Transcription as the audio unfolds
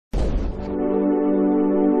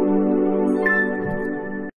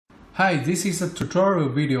Hi, this is a tutorial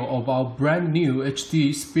video of our brand new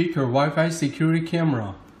HD Speaker Wi-Fi security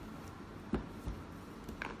camera.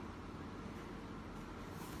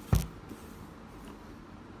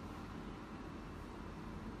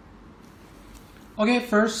 Okay,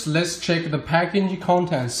 first let's check the packaging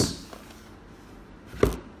contents.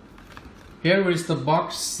 Here is the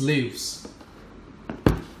box sleeves.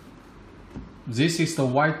 This is the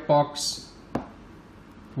white box.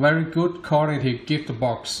 Very good quality gift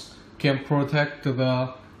box. Can protect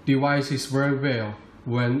the devices very well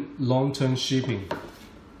when long-term shipping.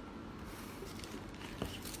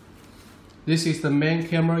 This is the main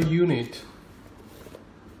camera unit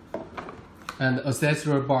and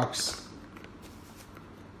accessory box.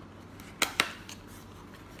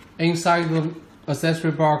 Inside the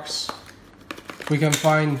accessory box, we can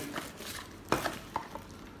find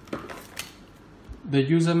the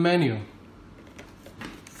user manual,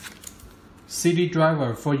 CD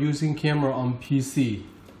driver for using camera on PC,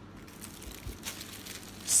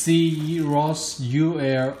 CE RoHs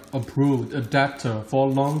UL approved adapter for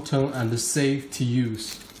long-term and safe to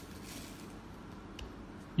use,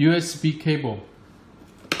 USB cable,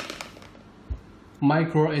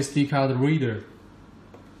 micro SD card reader.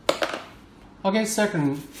 Okay,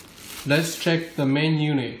 second, let's check the main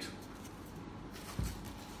unit.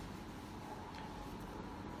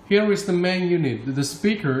 Here is the main unit. The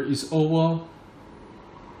speaker is over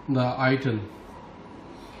the item,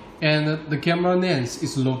 and the camera lens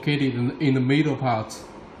is located in the middle part,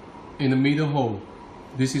 in the middle hole.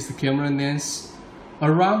 This is the camera lens.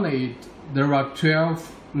 Around it, there are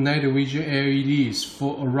 12 night vision LEDs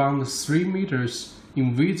for around 3 meters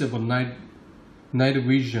invisible night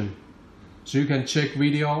vision, so you can check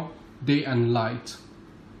video day and night.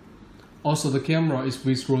 Also, the camera is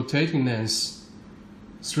with rotating lens,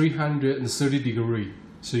 330 degrees,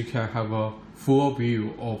 so you can have a full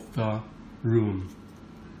view of the room.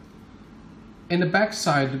 In the back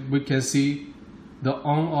side, we can see the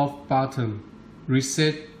on-off button,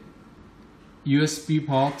 reset USB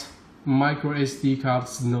port, micro SD card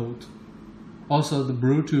slot, also the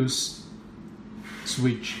Bluetooth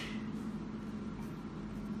switch.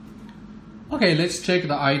 Okay, let's check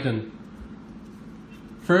the item.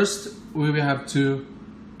 First, we will have to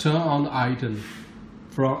turn on the item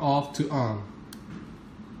from off to on.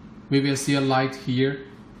 We will see a light here,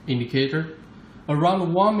 indicator.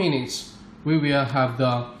 Around 1 minute, we will have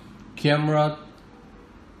the camera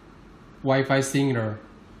Wi-Fi signal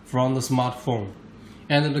from the smartphone.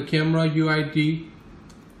 And the camera UID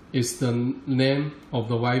is the name of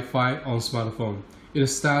the Wi-Fi on smartphone. It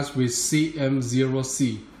starts with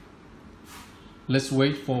CMOS. Let's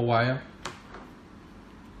wait for a while.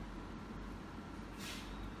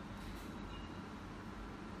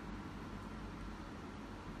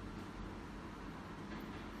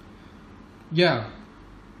 Yeah,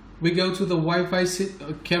 we go to the Wi-Fi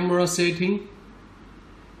camera setting.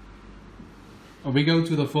 We go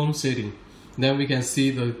to the phone setting. Then we can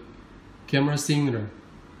see the camera signal.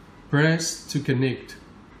 Press to connect.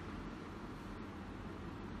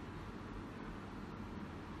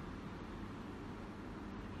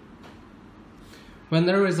 When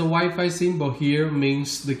there is a Wi-Fi symbol here,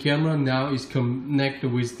 means the camera now is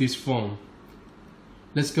connected with this phone.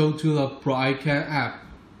 Let's go to the ProICAN app.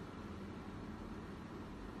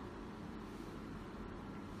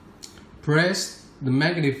 Press the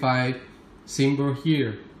magnified symbol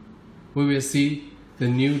here. We will see the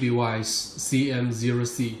new device,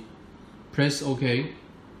 CMOS. Press OK.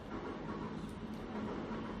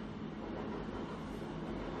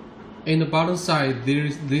 In the bottom side,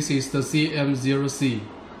 this is the CMOS.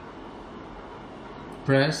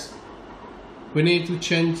 Press. We need to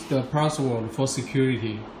change the password for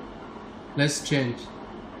security. Let's change.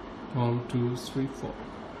 1, 2, 3, 4.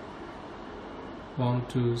 1,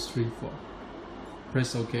 2, 3, 4.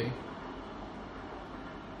 Press OK.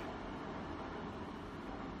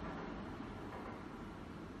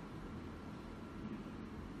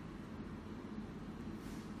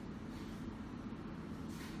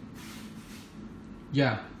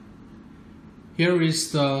 Yeah. Here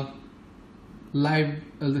is the live.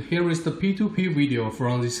 Here is the P2P video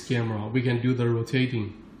from this camera. We can do the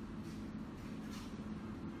rotating.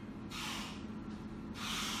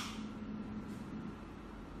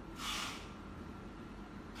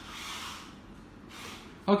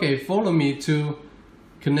 Okay, follow me to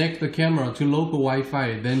connect the camera to local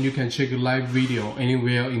Wi-Fi, then you can check live video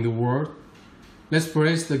anywhere in the world. Let's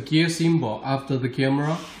press the gear symbol after the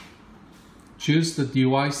camera. Choose the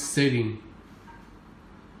device setting,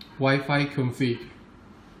 Wi-Fi config,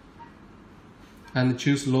 and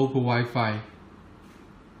choose local Wi-Fi.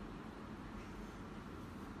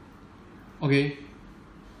 Okay,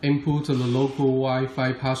 input the local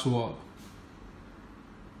Wi-Fi password.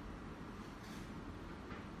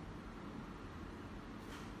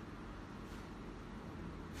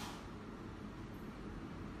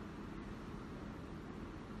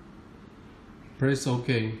 Press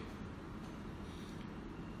OK.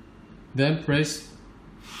 Then press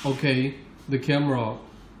OK. The camera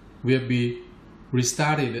will be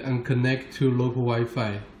restarted and connect to local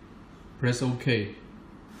Wi-Fi. Press OK.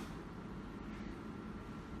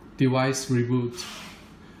 Device reboot.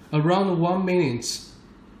 Around 1 minute,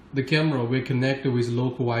 the camera will connect with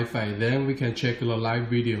local Wi-Fi. Then we can check the live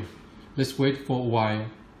video. Let's wait for a while.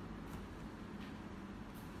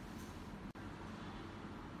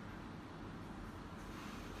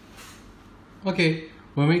 Okay,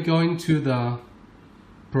 when we go into the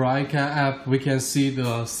ProICAN app, we can see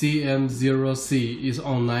the CMOS is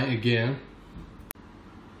online again.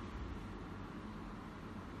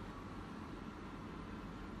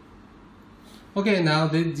 Okay, now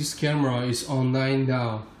that this camera is online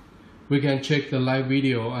now, we can check the live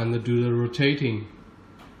video and do the rotating.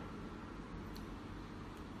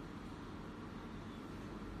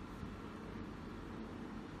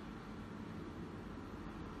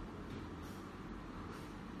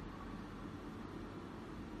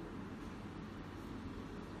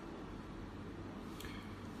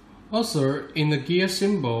 Also, in the gear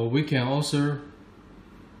symbol, we can also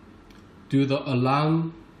do the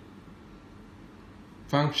alarm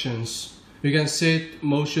functions. You can set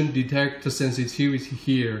motion detect sensitivity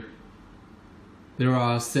here. There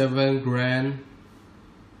are 7 grand.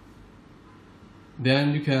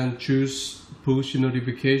 Then you can choose push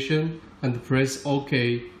notification and press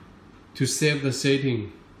OK to save the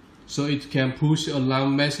setting, so it can push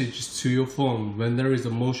alarm messages to your phone when there is a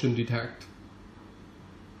motion detect.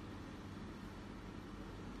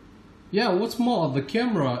 Yeah, what's more, the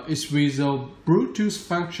camera is with Bluetooth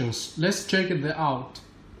functions. Let's check it out.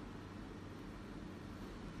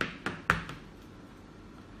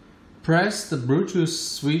 Press the Bluetooth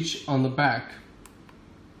switch on the back.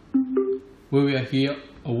 We will hear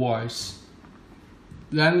a voice.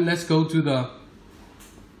 Then let's go to the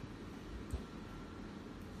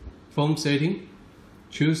phone setting.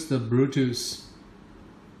 Choose the Bluetooth.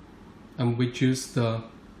 And we choose the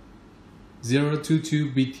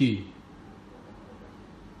 022BT.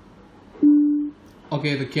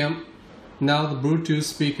 Okay, now the Bluetooth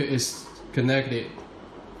speaker is connected.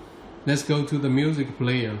 Let's go to the music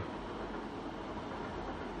player.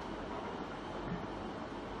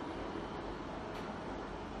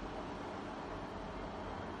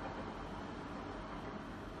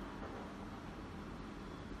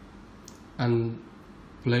 And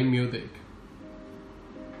play music.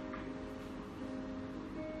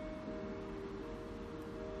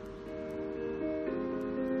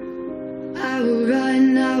 I will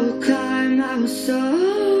run, I will climb, I will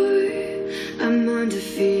soar. I'm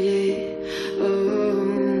undefeated.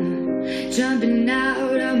 Oh, jumping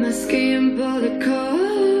out of my skin, pull the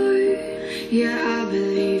cord. Yeah, I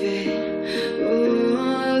believe it.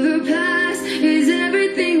 Oh, the past is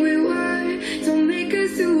everything we were. Don't make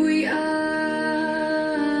us who we are.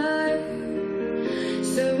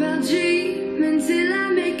 So I'll dream until I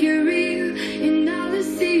make it real, and all I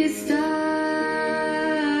see is stars.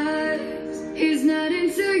 It's not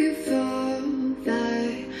until you fall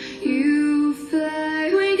that you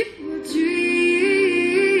fly. When you dream,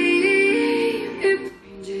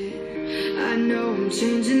 I know I'm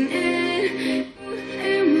changing it,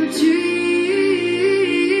 and we'll dream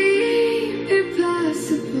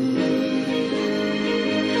impossible.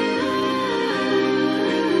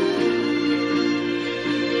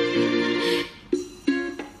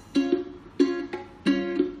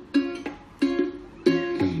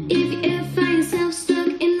 If you ever find yourself stuck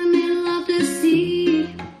in the middle of the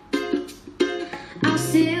sea, I'll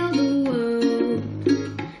sail the world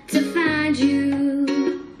to find you.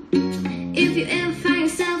 If you ever find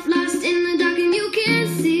yourself lost in the dark and you can't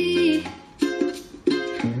see,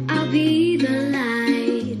 I'll be the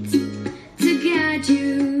light to guide you.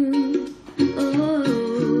 Oh,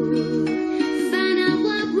 find out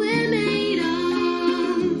what we're made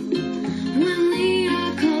of when we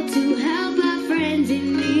are called to help our friends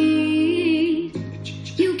in need.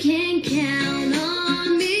 You can count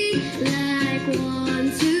on me like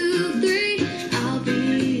 1, 2, 3. I'll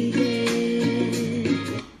be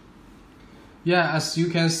there. Yeah, as you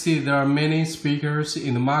can see, there are many speakers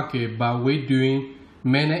in the market, but we're doing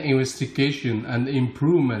many investigation and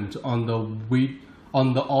improvement on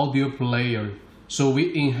the audio player. So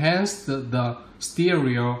we enhanced the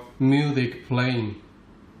stereo music playing.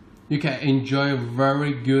 You can enjoy a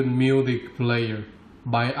very good music player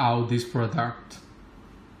buy out this product.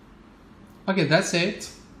 Okay, that's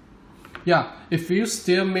it. Yeah, if you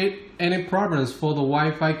still meet any problems for the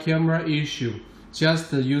Wi-Fi camera issue,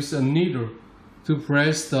 just use a needle to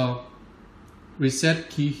press the reset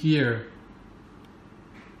key here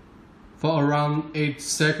for around 8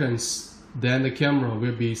 seconds. Then the camera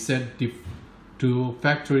will be set to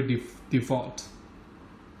factory default.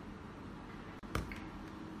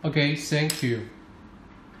 Okay, thank you.